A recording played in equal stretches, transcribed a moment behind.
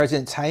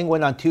President Tsai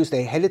Ing-wen on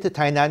Tuesday headed to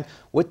Tainan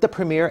with the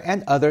premier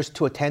and others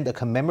to attend a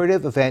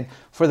commemorative event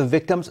for the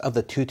victims of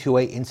the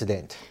 228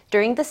 incident.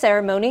 During the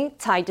ceremony,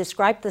 Tsai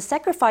described the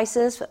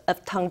sacrifices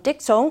of Tang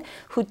Dik-song,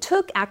 who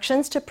took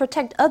actions to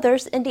protect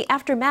others in the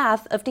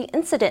aftermath of the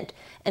incident,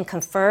 and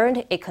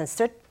conferred a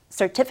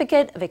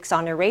certificate of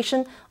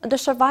exoneration on the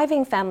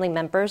surviving family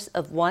members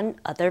of one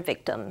other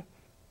victim.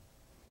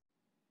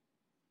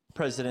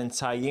 President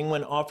Tsai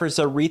Ing-wen offers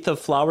a wreath of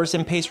flowers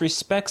and pays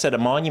respects at a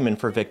monument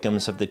for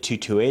victims of the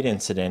 228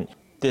 incident.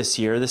 This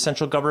year, the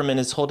central government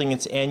is holding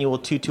its annual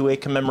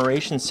 228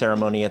 commemoration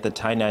ceremony at the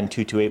Tainan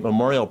 228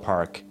 Memorial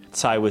Park.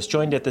 Tsai was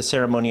joined at the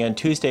ceremony on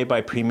Tuesday by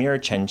Premier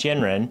Chen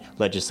Jianren,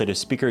 Legislative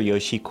Speaker Yeo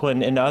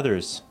Shi-kun, and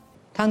others.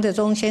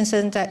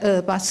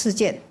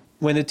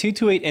 When the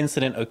 228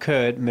 incident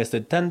occurred,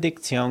 Mr. Tan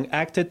Dik-cheong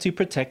acted to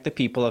protect the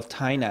people of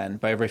Tainan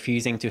by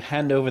refusing to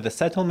hand over the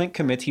settlement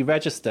committee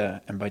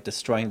register and by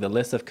destroying the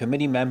list of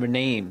committee member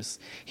names.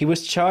 He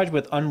was charged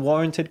with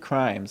unwarranted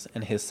crimes,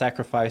 and his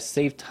sacrifice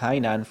saved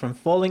Tainan from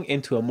falling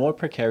into a more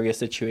precarious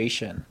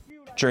situation.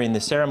 During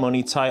the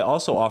ceremony, Tsai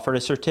also offered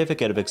a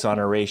certificate of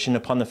exoneration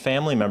upon the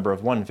family member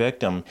of one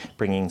victim,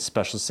 bringing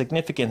special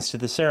significance to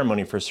the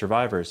ceremony for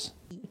survivors.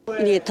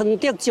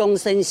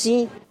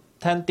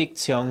 Tan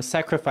Dik-cheong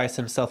sacrificed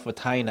himself for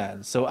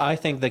Tainan, so I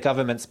think the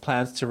government's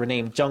plans to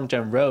rename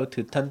Zhongzheng Road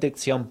to Tan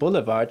Dik-cheong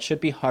Boulevard should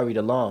be hurried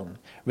along.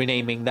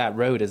 Renaming that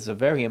road is a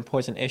very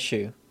important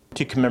issue.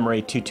 To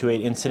commemorate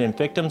 228 incident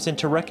victims and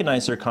to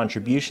recognize their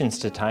contributions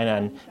to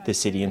Tainan, the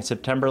city in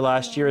September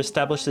last year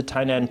established the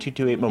Tainan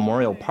 228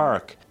 Memorial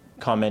Park.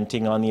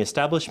 Commenting on the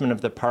establishment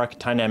of the park,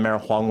 Tainan Mayor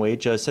Huang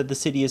Weizhe said the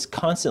city is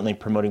constantly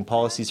promoting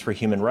policies for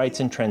human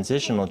rights and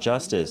transitional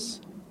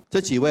justice.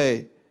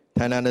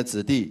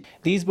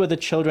 These were the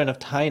children of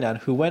Tainan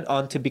who went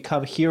on to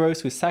become heroes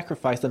who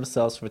sacrificed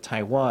themselves for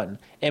Taiwan.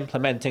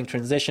 Implementing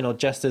transitional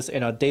justice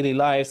in our daily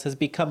lives has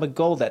become a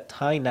goal that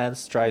Tainan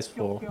strives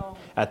for.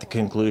 At the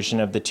conclusion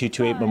of the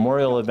 228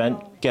 memorial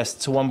event,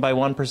 guests one by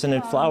one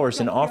presented flowers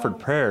and offered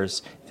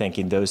prayers,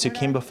 thanking those who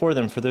came before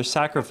them for their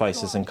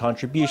sacrifices and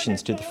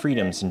contributions to the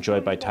freedoms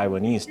enjoyed by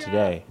Taiwanese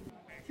today.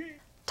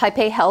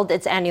 Taipei held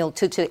its annual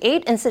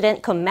 228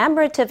 incident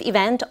commemorative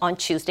event on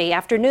Tuesday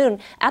afternoon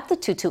at the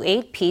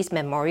 228 Peace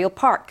Memorial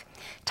Park.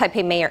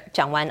 Taipei Mayor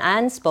Jiang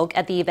Wan-an spoke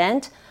at the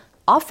event,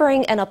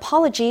 offering an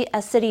apology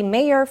as city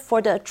mayor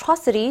for the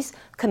atrocities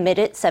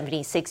committed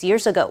 76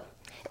 years ago.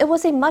 It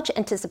was a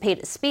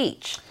much-anticipated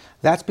speech.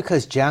 That's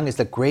because Jiang is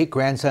the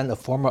great-grandson of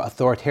former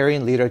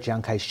authoritarian leader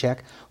Chiang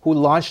Kai-shek, who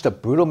launched a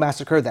brutal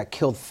massacre that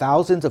killed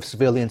thousands of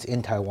civilians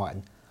in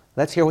Taiwan.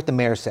 Let's hear what the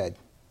mayor said.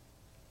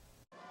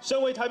 身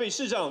为台北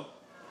市长，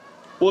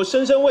我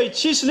深深为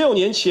76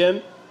年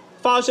前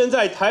发生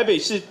在台北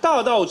市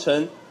大稻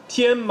埕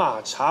天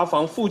马茶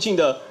房附近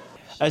的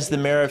As the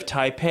mayor of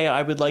Taipei,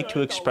 I would like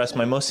to express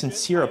my most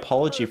sincere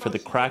apology for the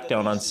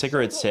crackdown on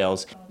cigarette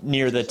sales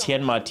near the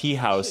Tianma Tea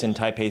House in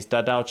Taipei's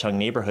Dadaocheng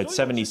neighborhood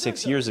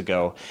 76 years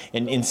ago,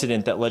 an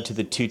incident that led to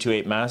the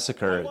 228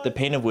 massacre, the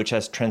pain of which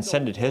has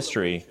transcended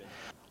history.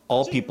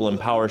 All people in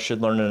power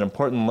should learn an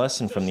important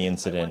lesson from the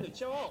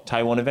incident.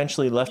 Taiwan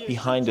eventually left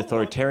behind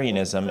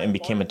authoritarianism and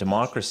became a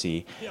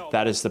democracy.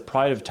 That is the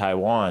pride of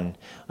Taiwan.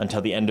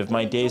 Until the end of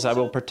my days, I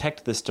will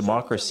protect this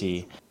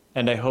democracy.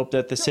 And I hope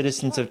that the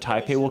citizens of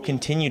Taipei will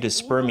continue to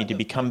spur me to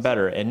become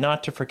better and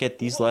not to forget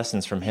these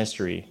lessons from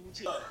history.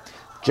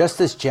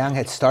 Just as Jiang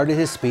had started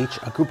his speech,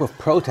 a group of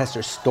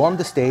protesters stormed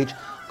the stage,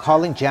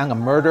 calling Jiang a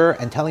murderer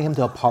and telling him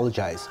to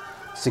apologize.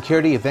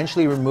 Security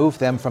eventually removed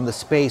them from the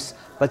space,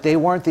 but they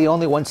weren't the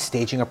only ones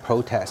staging a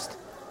protest.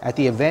 At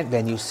the event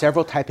venue,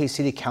 several Taipei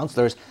city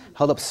councilors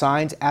held up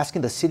signs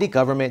asking the city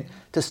government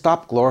to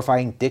stop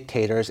glorifying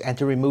dictators and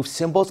to remove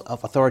symbols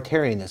of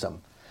authoritarianism.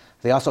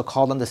 They also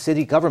called on the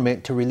city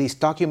government to release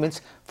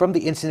documents from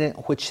the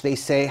incident which they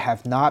say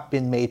have not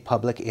been made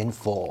public in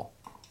full.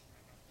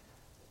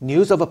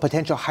 News of a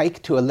potential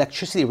hike to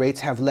electricity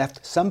rates have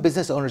left some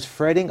business owners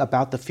fretting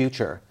about the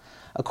future.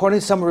 According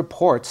to some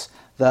reports,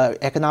 the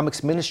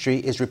Economics Ministry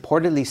is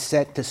reportedly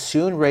set to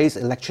soon raise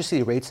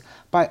electricity rates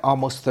by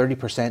almost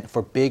 30%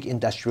 for big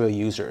industrial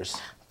users.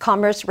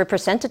 Commerce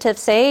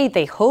representatives say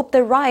they hope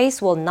the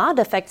rise will not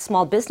affect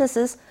small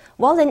businesses,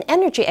 while an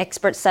energy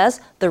expert says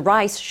the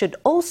rise should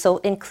also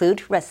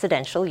include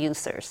residential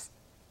users.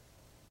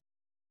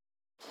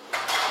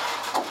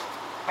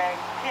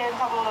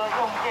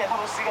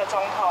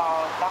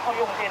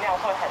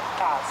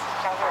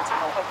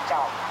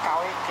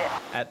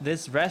 At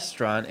this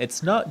restaurant,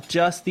 it's not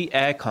just the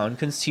aircon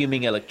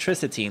consuming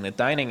electricity in the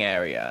dining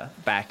area.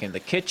 Back in the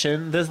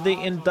kitchen, there's the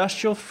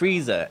industrial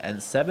freezer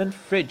and 7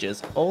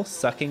 fridges all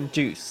sucking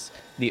juice.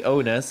 The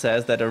owner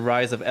says that a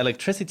rise of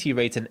electricity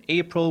rates in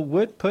April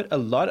would put a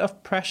lot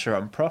of pressure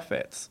on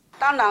profits.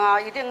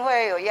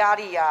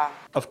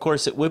 Of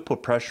course, it would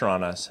put pressure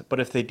on us, but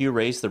if they do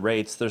raise the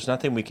rates, there's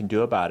nothing we can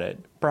do about it.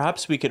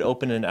 Perhaps we could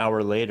open an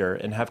hour later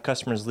and have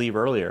customers leave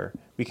earlier.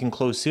 We can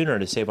close sooner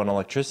to save on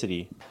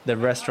electricity. The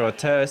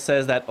restaurateur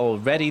says that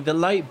already the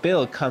light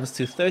bill comes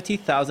to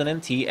 30,000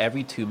 NT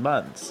every 2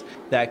 months.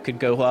 That could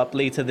go up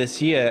later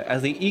this year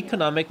as the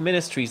Economic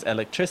Ministry's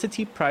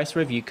Electricity Price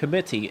Review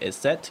Committee is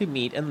set to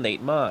meet in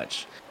late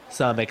March.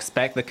 Some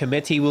expect the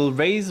committee will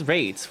raise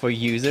rates for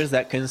users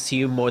that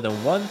consume more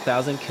than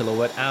 1,000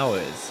 kilowatt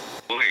hours.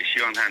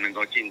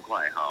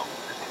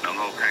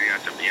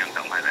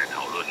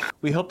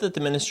 We hope that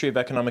the Ministry of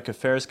Economic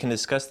Affairs can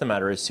discuss the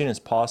matter as soon as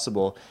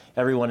possible.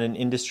 Everyone in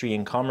industry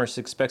and commerce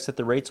expects that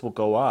the rates will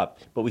go up,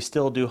 but we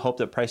still do hope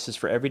that prices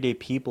for everyday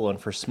people and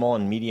for small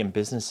and medium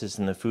businesses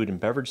in the food and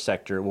beverage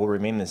sector will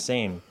remain the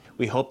same.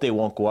 We hope they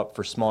won't go up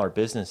for smaller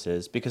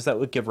businesses because that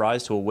would give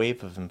rise to a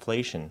wave of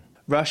inflation.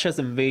 Russia's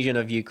invasion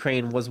of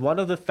Ukraine was one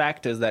of the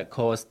factors that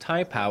caused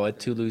Taipower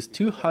to lose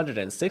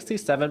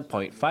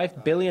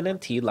 267.5 billion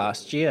NT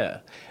last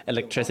year.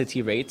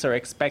 Electricity rates are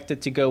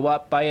expected to go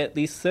up by at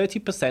least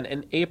 30%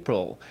 in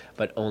April,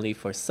 but only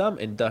for some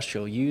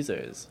industrial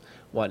users.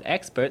 One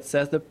expert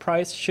says the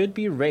price should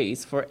be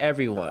raised for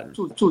everyone.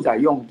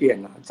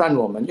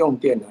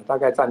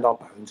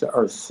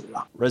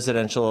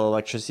 Residential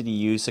electricity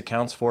use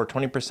accounts for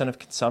 20% of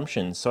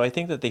consumption, so I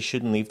think that they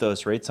shouldn't leave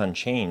those rates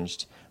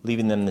unchanged.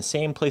 Leaving them the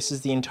same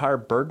places the entire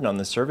burden on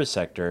the service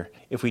sector.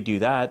 If we do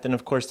that, then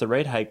of course the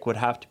rate hike would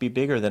have to be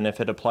bigger than if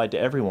it applied to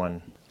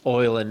everyone.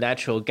 Oil and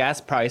natural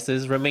gas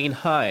prices remain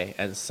high,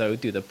 and so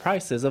do the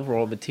prices of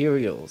raw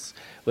materials.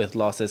 With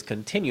losses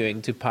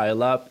continuing to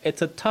pile up,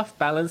 it's a tough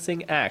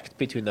balancing act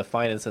between the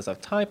finances of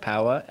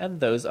Taipower and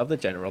those of the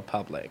general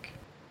public.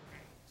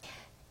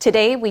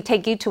 Today, we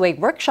take you to a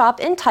workshop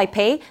in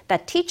Taipei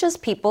that teaches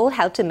people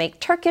how to make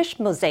Turkish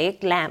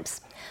mosaic lamps.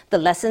 The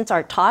lessons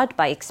are taught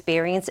by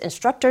experienced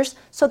instructors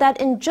so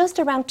that in just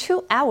around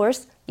 2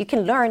 hours, you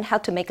can learn how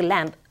to make a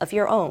lamp of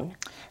your own.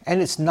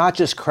 And it's not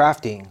just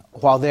crafting.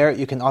 While there,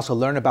 you can also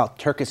learn about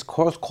Turkish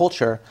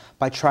culture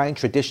by trying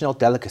traditional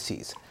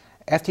delicacies.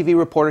 FTV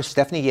reporter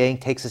Stephanie Yang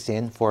takes us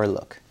in for a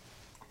look.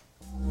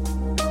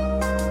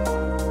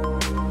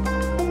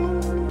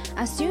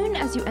 As soon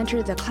as you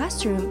enter the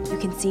classroom, you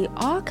can see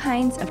all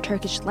kinds of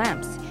Turkish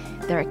lamps.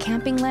 There are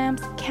camping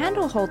lamps,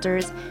 candle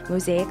holders,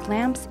 mosaic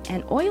lamps,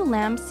 and oil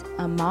lamps,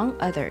 among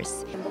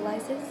others.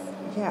 Symbolizes?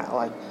 Yeah,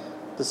 like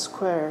the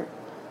square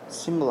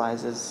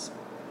symbolizes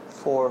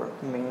 4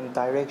 main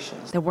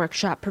directions. The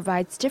workshop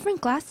provides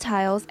different glass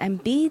tiles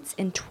and beads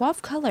in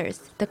 12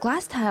 colors. The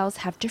glass tiles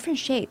have different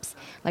shapes,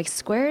 like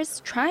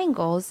squares,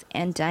 triangles,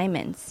 and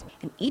diamonds.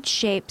 And each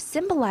shape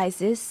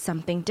symbolizes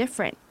something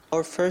different.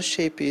 Our first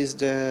shape is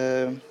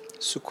the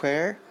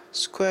square.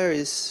 Square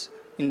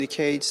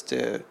indicates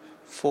the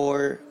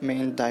 4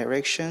 main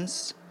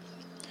directions,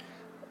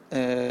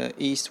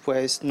 east,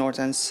 west, north,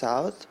 and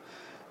south.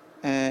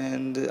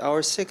 And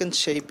our second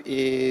shape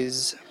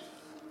is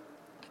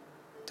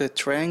the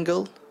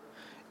triangle,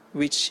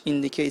 which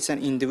indicates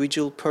an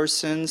individual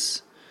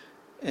person's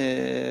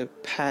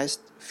past,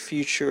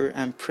 future,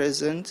 and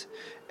present.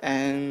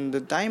 And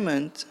the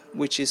diamond,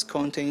 which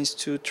contains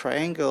 2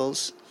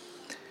 triangles,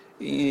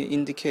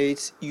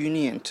 indicates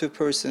union, 2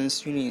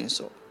 persons' union,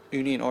 so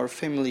union or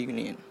family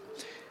union.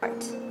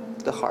 Heart.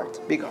 The heart,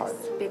 big heart.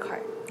 Big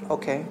heart.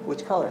 Okay,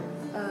 which color?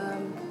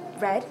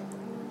 Red.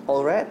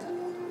 All red?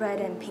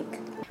 Red and pink.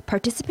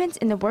 Participants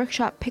in the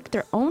workshop pick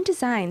their own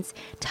designs,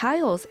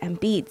 tiles, and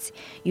beads.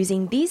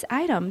 Using these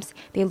items,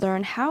 they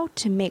learn how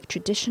to make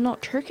traditional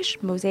Turkish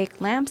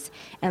mosaic lamps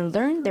and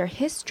learn their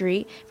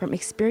history from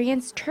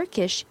experienced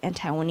Turkish and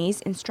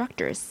Taiwanese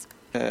instructors.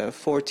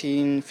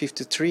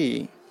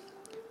 1453,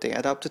 they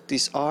adopted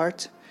this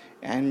art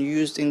and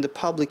used in the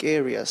public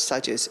areas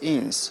such as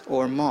inns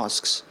or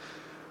mosques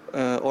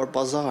or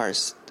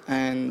bazaars,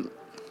 and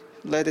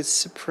let it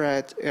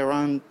spread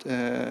around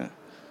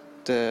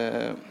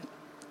their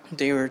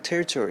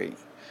territory.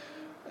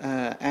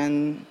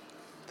 And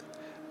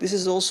this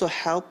has also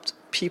helped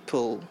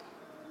people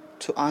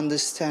to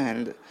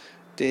understand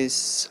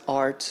this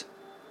art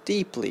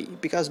deeply,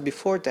 because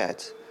before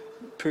that,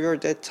 prior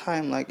that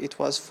time, like it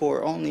was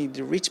for only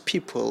the rich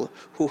people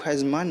who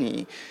has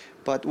money.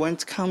 But when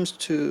it comes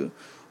to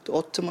the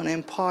Ottoman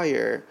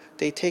Empire,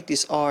 they take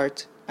this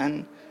art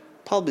and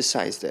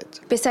publicize it.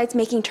 Besides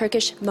making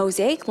Turkish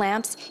mosaic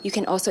lamps, you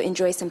can also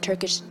enjoy some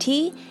Turkish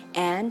tea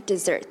and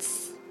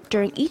desserts.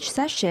 During each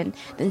session,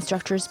 the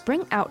instructors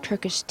bring out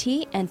Turkish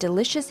tea and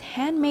delicious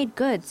handmade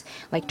goods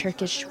like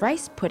Turkish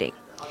rice pudding.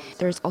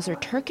 There is also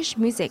Turkish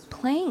music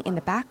playing in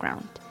the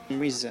background. The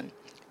reason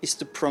is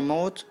to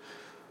promote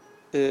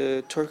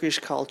Turkish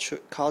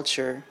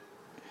culture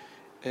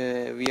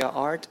via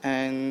art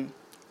and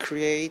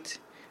create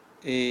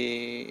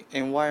an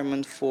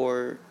environment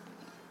for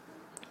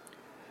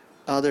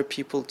other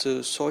people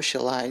to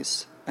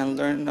socialize and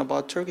learn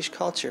about Turkish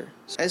culture.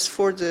 As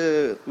for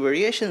the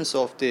variations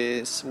of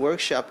this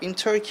workshop, in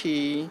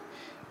Turkey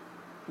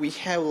we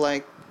have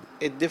like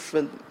a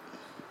different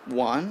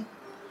one,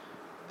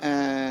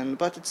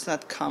 but it's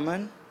not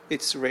common.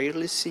 It's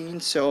rarely seen.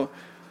 So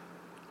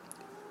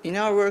in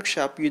our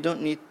workshop, you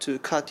don't need to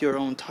cut your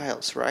own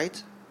tiles,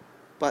 right?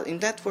 But in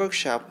that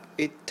workshop,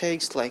 it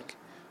takes like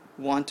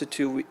 1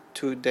 to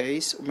 2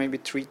 days, or maybe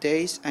 3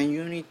 days, and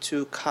you need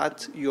to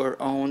cut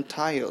your own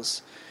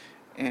tiles.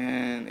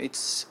 And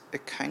it's a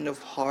kind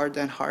of hard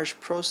and harsh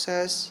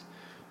process.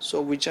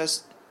 So we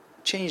just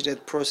change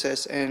that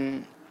process,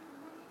 and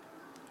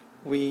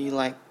we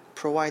like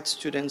provide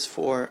students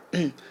for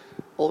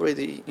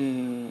already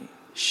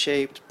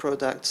shaped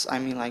products,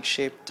 like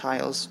shaped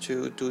tiles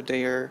to do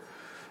their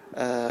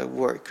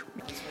work.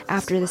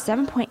 After the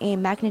 7.8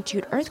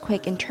 magnitude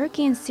earthquake in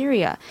Turkey and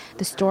Syria,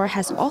 the store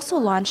has also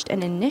launched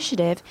an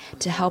initiative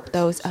to help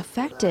those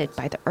affected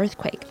by the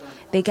earthquake.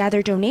 They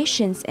gather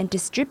donations and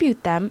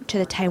distribute them to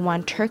the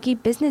Taiwan-Turkey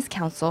Business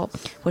Council,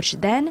 which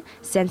then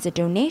sends the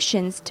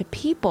donations to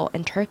people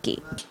in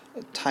Turkey.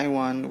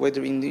 Taiwan,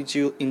 whether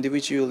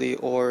individually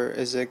or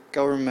as a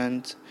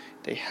government,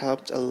 they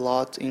helped a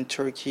lot in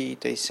Turkey.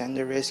 They send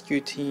a rescue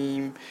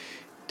team,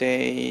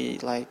 they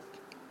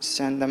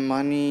send them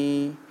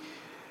money,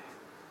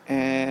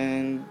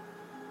 and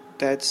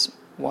that's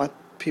what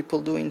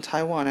people do in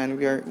Taiwan, and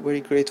we are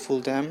very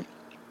grateful to them.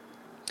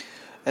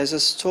 As a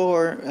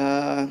store,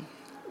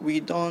 we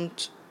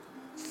don't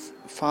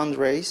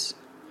fundraise,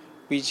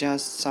 we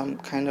just some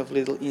kind of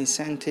little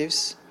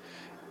incentives,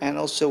 and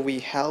also we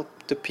help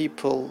the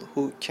people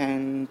who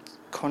can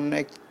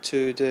connect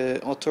to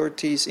the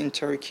authorities in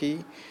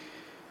Turkey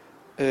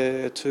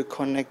to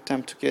connect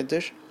them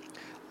together.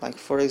 Like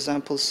for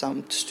example,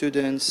 some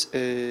students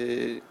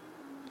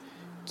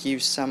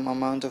give some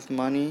amount of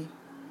money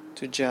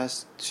to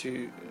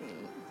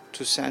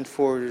send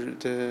for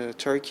the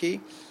Turkey,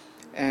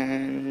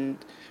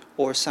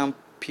 or some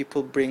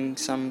people bring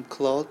some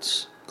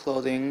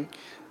clothing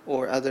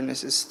or other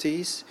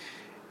necessities,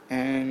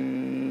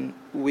 and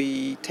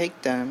we take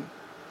them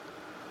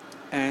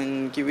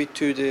and give it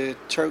to the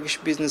Turkish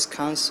Business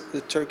Council,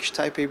 the Turkish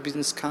Taipei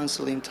Business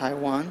Council in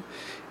Taiwan,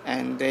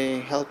 and they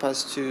help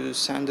us to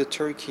send to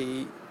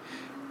Turkey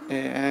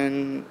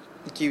and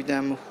give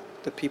them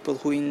the people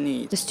who in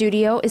need. The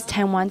studio is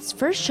Taiwan's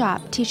first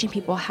shop teaching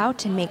people how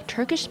to make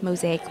Turkish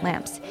mosaic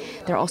lamps.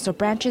 There are also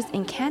branches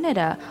in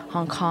Canada,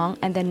 Hong Kong,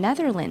 and the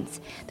Netherlands.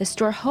 The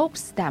store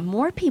hopes that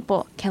more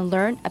people can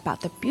learn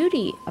about the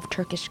beauty of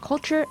Turkish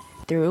culture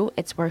through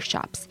its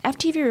workshops.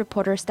 FTV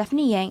reporter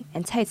Stephanie Yang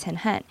and Cai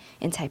Chen-han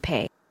in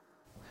Taipei.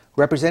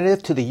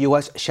 Representative to the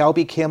U.S.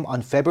 Shelby Kim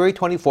on February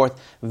 24th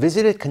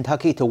visited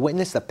Kentucky to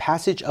witness the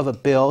passage of a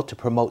bill to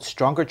promote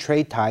stronger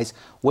trade ties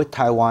with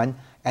Taiwan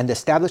and the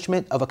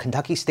establishment of a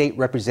Kentucky State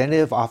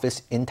Representative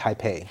Office in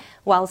Taipei.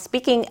 While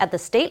speaking at the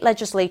state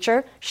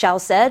legislature, Hsiao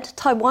said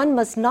Taiwan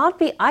must not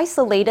be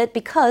isolated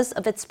because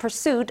of its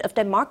pursuit of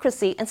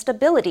democracy and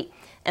stability,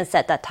 and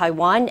said that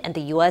Taiwan and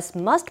the U.S.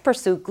 must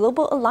pursue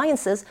global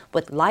alliances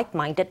with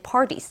like-minded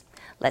parties.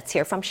 Let's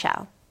hear from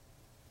Hsiao.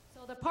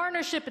 The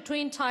partnership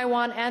between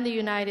Taiwan and the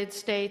United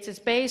States is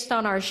based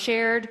on our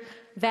shared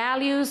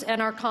values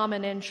and our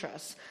common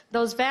interests.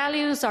 Those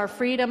values are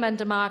freedom and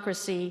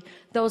democracy.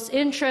 Those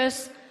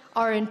interests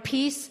are in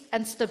peace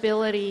and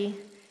stability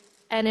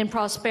and in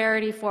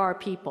prosperity for our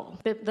people.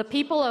 The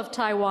people of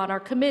Taiwan are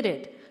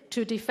committed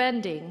to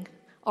defending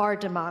our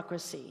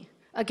democracy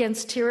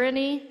against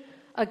tyranny,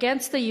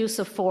 against the use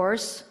of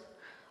force,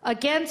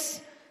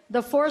 against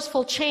the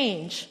forceful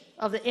change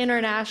of the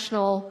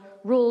international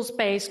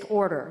rules-based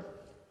order.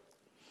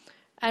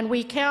 And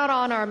we count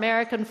on our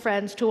American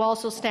friends to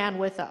also stand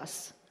with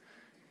us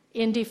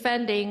in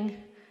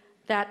defending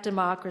that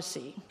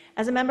democracy.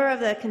 As a member of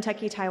the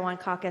Kentucky Taiwan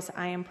Caucus,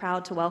 I am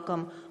proud to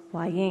welcome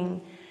Hua Ying,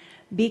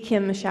 Bi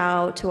Kim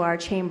Hsiao to our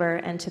chamber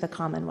and to the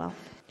Commonwealth.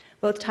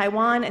 Both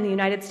Taiwan and the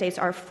United States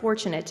are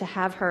fortunate to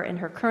have her in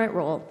her current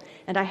role,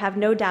 and I have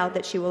no doubt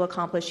that she will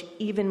accomplish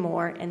even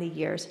more in the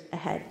years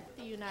ahead.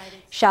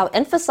 Hsiao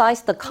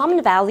emphasized the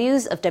common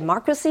values of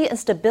democracy and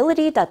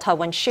stability that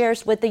Taiwan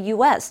shares with the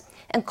U.S.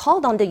 and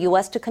called on the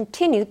U.S. to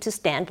continue to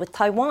stand with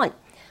Taiwan.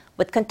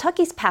 With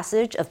Kentucky's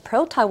passage of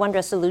pro-Taiwan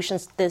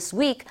resolutions this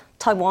week,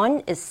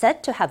 Taiwan is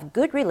set to have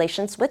good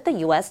relations with the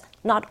U.S.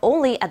 not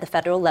only at the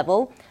federal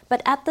level,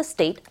 but at the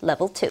state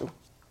level too.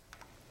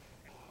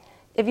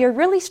 If you're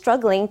really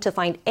struggling to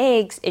find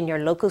eggs in your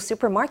local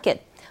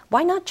supermarket,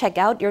 why not check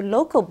out your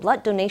local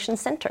blood donation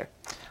center?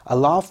 A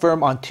law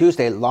firm on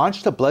Tuesday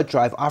launched a blood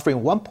drive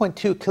offering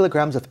 1.2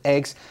 kilograms of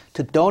eggs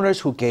to donors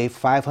who gave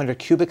 500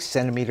 cubic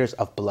centimeters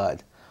of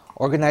blood.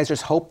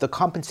 Organizers hope the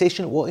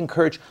compensation will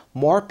encourage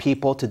more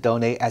people to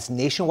donate as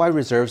nationwide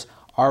reserves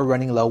are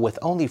running low with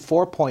only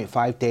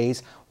 4.5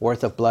 days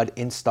worth of blood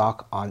in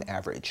stock on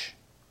average.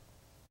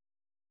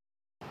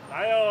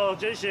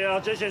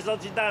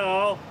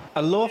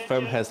 A law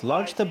firm has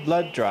launched a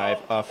blood drive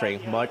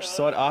offering much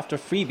sought-after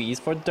freebies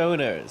for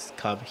donors.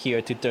 Come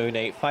here to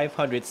donate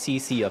 500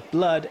 cc of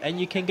blood and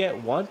you can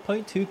get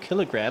 1.2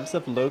 kilograms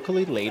of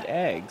locally laid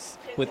eggs.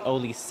 With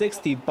only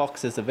 60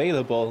 boxes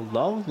available,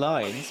 long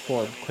lines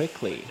form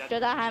quickly.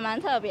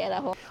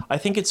 I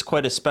think it's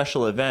quite a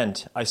special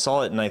event. I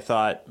saw it and I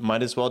thought,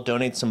 might as well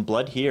donate some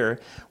blood here.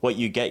 What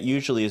you get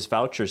usually is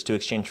vouchers to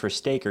exchange for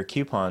steak or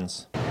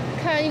coupons.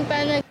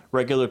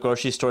 Regular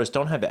grocery stores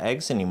don't have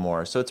eggs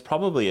anymore, so it's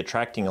probably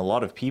attracting a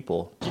lot of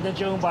people. The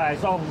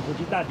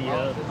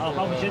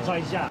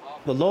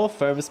law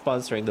firm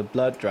sponsoring the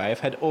blood drive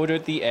had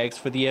ordered the eggs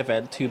for the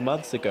event 2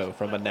 months ago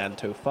from a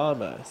Nantou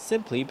farmer,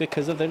 simply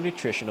because of their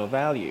nutritional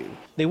value.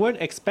 They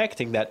weren't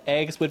expecting that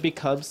eggs would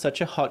become such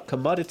a hot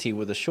commodity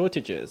with the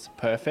shortages,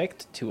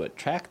 perfect to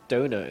attract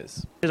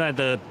donors.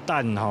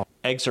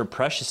 Eggs are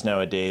precious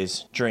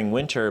nowadays. During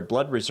winter,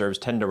 blood reserves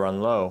tend to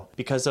run low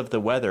because of the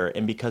weather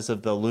and because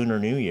of the Lunar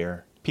New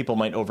Year. People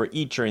might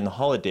overeat during the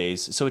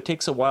holidays, so it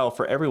takes a while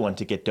for everyone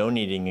to get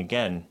donating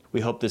again.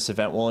 We hope this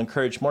event will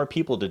encourage more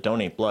people to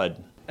donate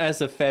blood.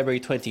 As of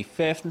February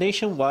 25th,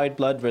 nationwide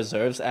blood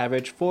reserves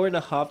average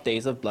 4.5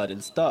 days of blood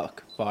in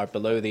stock, far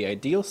below the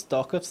ideal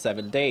stock of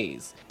 7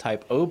 days.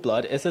 Type O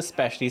blood is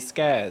especially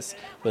scarce,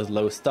 with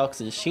low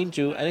stocks in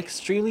Hsinchu and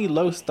extremely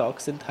low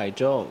stocks in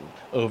Taichung.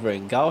 Over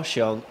in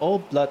Kaohsiung, all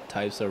blood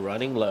types are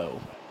running low.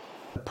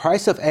 The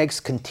price of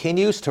eggs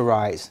continues to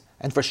rise,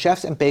 and for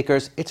chefs and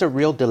bakers, it's a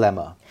real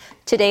dilemma.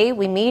 Today,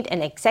 we meet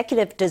an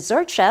executive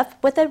dessert chef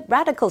with a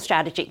radical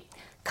strategy,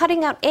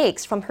 cutting out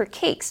eggs from her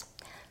cakes.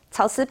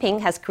 Cao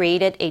Siping has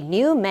created a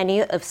new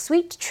menu of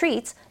sweet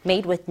treats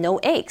made with no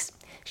eggs.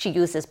 She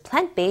uses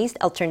plant-based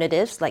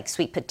alternatives like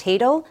sweet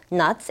potato,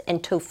 nuts,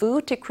 and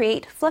tofu to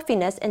create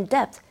fluffiness and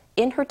depth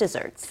in her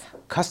desserts.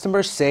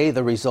 Customers say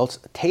the results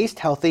taste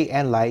healthy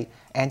and light,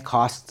 and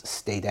costs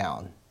stay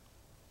down.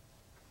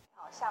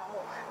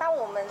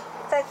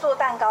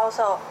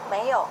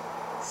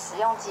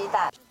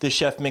 The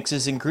chef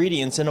mixes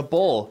ingredients in a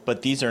bowl,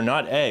 but these are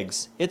not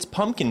eggs. It's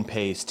pumpkin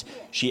paste.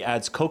 She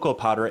adds cocoa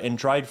powder and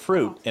dried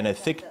fruit, and a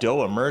thick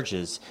dough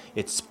emerges.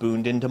 It's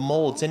spooned into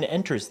molds and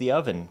enters the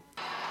oven.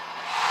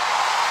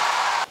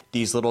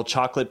 These little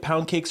chocolate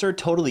pound cakes are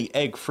totally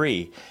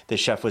egg-free. The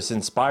chef was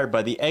inspired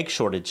by the egg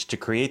shortage to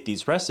create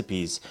these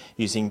recipes,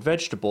 using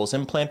vegetables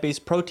and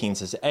plant-based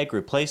proteins as egg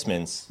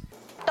replacements.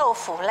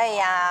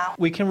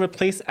 We can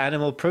replace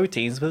animal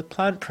proteins with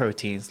plant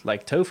proteins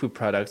like tofu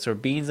products or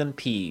beans and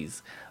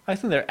peas. I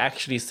think they're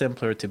actually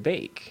simpler to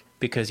bake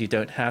because you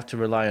don't have to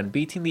rely on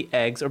beating the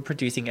eggs or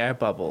producing air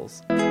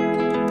bubbles.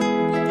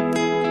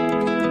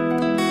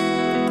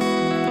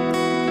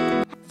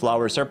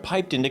 Flowers are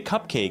piped into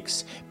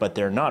cupcakes, but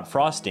they're not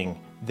frosting.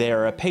 They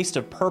are a paste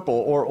of purple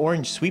or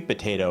orange sweet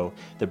potato.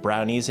 The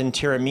brownies and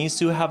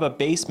tiramisu have a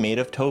base made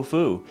of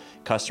tofu.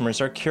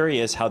 Customers are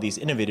curious how these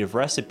innovative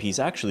recipes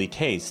actually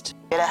taste.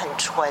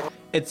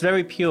 It's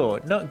very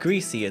pure, not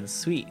greasy and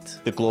sweet.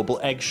 The global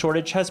egg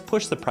shortage has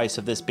pushed the price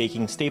of this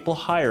baking staple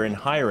higher and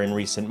higher in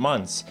recent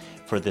months.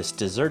 For this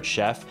dessert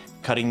chef,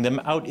 cutting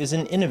them out is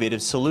an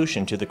innovative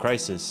solution to the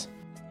crisis.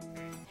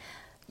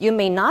 You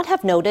may not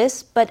have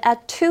noticed, but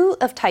at 2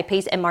 of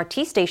Taipei's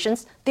MRT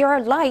stations, there are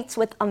lights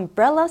with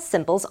umbrella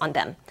symbols on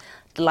them.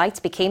 The lights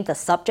became the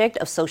subject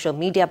of social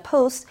media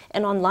posts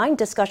and online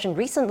discussion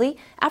recently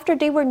after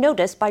they were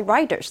noticed by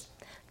riders.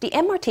 The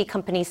MRT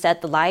company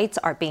said the lights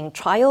are being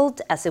trialed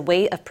as a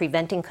way of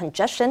preventing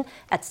congestion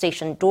at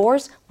station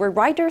doors where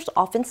riders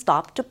often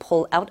stop to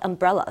pull out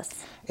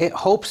umbrellas. It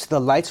hopes the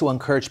lights will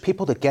encourage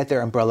people to get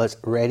their umbrellas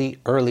ready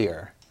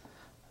earlier.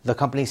 The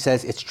company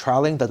says it's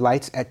trialing the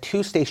lights at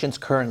 2 stations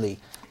currently.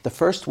 The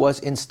first was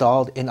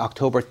installed in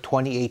October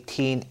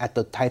 2018 at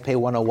the Taipei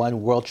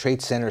 101 World Trade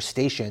Center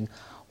station,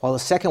 while the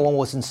second one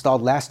was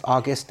installed last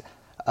August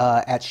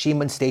at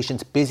Ximen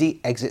Station's busy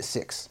Exit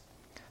 6.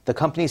 The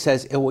company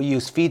says it will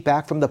use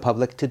feedback from the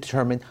public to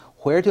determine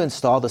where to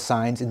install the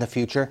signs in the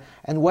future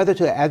and whether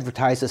to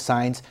advertise the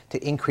signs to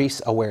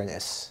increase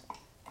awareness.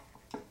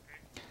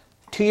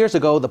 2 years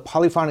ago, the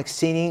polyphonic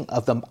singing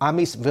of the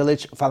Amis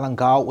village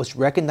Falangao was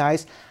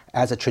recognized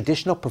as a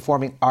traditional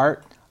performing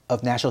art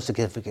of national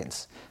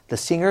significance. The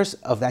singers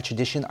of that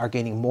tradition are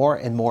gaining more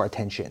and more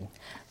attention.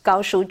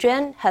 Gao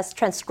Shujuan has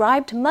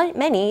transcribed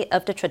many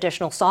of the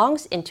traditional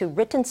songs into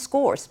written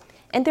scores,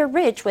 and they're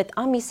rich with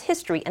Amis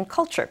history and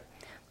culture.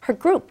 Her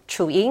group,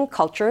 Chu-Ying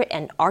Culture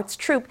and Arts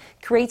Troupe,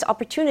 creates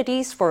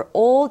opportunities for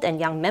old and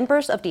young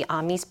members of the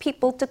Amis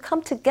people to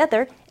come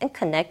together and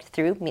connect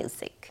through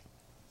music.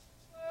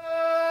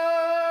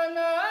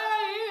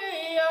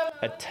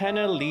 A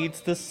tenor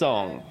leads the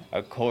song.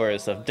 A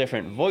chorus of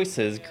different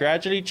voices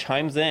gradually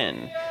chimes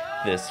in.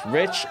 This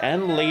rich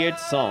and layered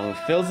song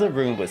fills the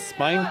room with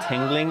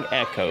spine-tingling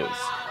echoes.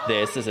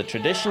 This is a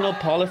traditional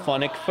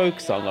polyphonic folk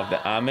song of the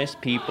Amish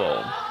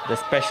people. The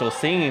special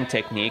singing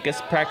technique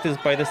is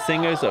practiced by the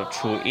singers of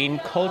Chu-Ying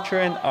Culture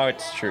and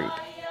Arts Troupe.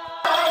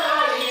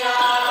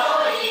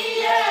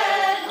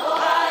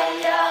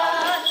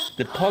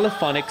 The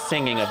polyphonic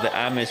singing of the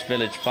Amish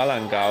village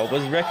Falangao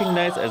was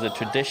recognized as a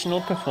traditional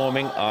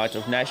performing art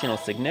of national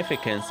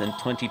significance in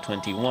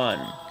 2021.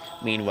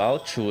 Meanwhile,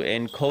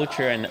 Chu-In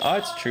Culture and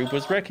Arts Troupe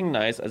was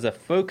recognized as a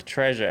folk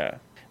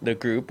treasure. The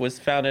group was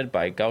founded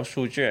by Gao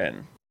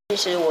Shujuan.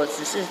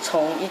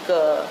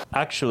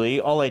 Actually,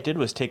 all I did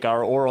was take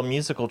our oral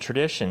musical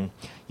tradition.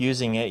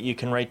 Using it, you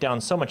can write down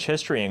so much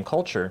history and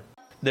culture.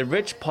 The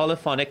rich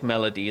polyphonic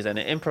melodies and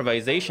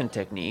improvisation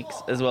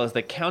techniques, as well as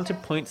the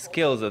counterpoint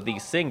skills of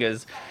these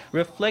singers,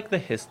 reflect the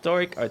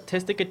historic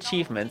artistic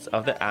achievements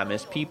of the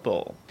Amish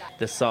people.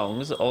 The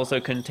songs also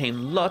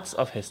contain lots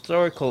of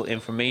historical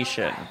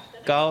information.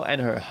 Gao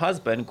and her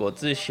husband Guo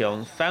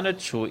Zixiong founded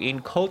Chu-In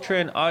Culture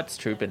and Arts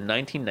Troupe in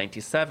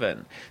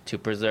 1997 to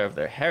preserve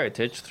their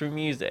heritage through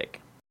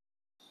music.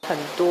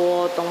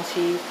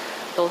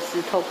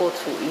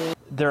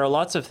 There are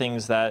lots of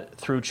things that,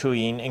 through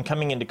Chu-In and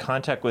coming into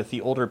contact with the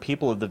older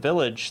people of the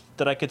village,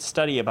 that I could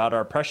study about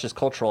our precious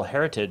cultural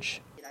heritage.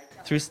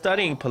 Through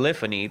studying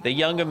polyphony, the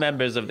younger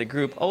members of the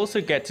group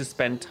also get to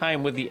spend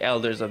time with the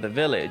elders of the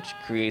village,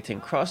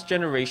 creating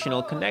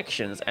cross-generational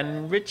connections and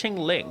enriching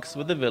links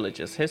with the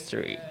village's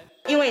history.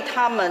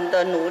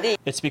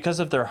 It's because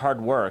of their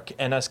hard work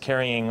and us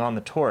carrying on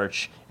the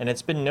torch, and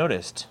it's been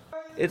noticed.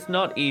 It's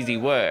not easy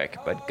work,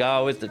 but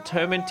Gao is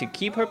determined to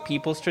keep her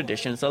people's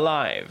traditions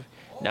alive.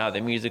 Now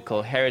the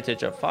musical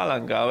heritage of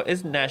Falangao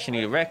is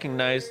nationally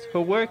recognized, her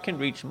work can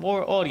reach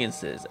more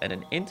audiences at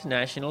an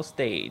international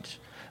stage.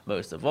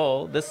 Most of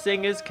all, the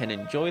singers can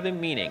enjoy the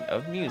meaning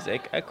of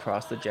music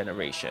across the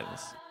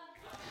generations.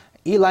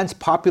 Ilan's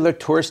popular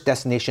tourist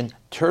destination,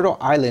 Turtle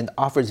Island,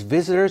 offers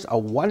visitors a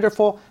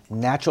wonderful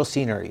natural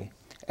scenery.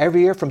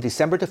 Every year from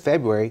December to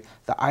February,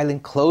 the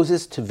island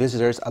closes to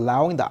visitors,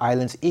 allowing the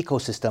island's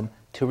ecosystem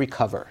to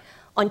recover.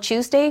 On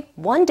Tuesday,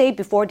 one day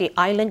before the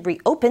island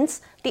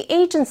reopens, the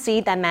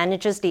agency that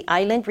manages the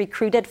island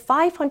recruited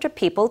 500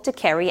 people to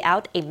carry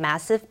out a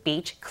massive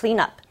beach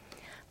cleanup.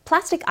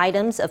 Plastic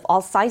items of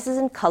all sizes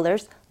and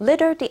colors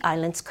litter the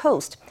island's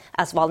coast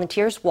as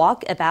volunteers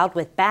walk about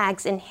with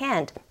bags in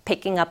hand,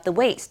 picking up the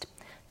waste.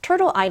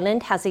 Turtle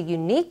Island has a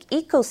unique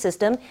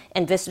ecosystem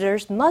and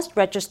visitors must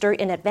register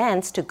in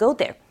advance to go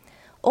there.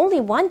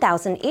 Only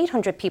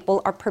 1,800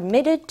 people are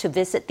permitted to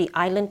visit the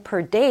island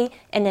per day,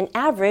 and an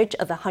average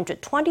of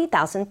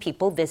 120,000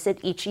 people visit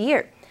each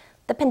year.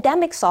 The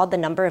pandemic saw the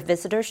number of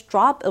visitors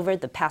drop over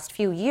the past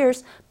few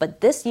years,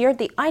 but this year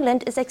the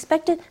island is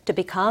expected to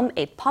become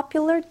a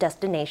popular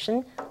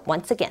destination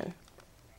once again.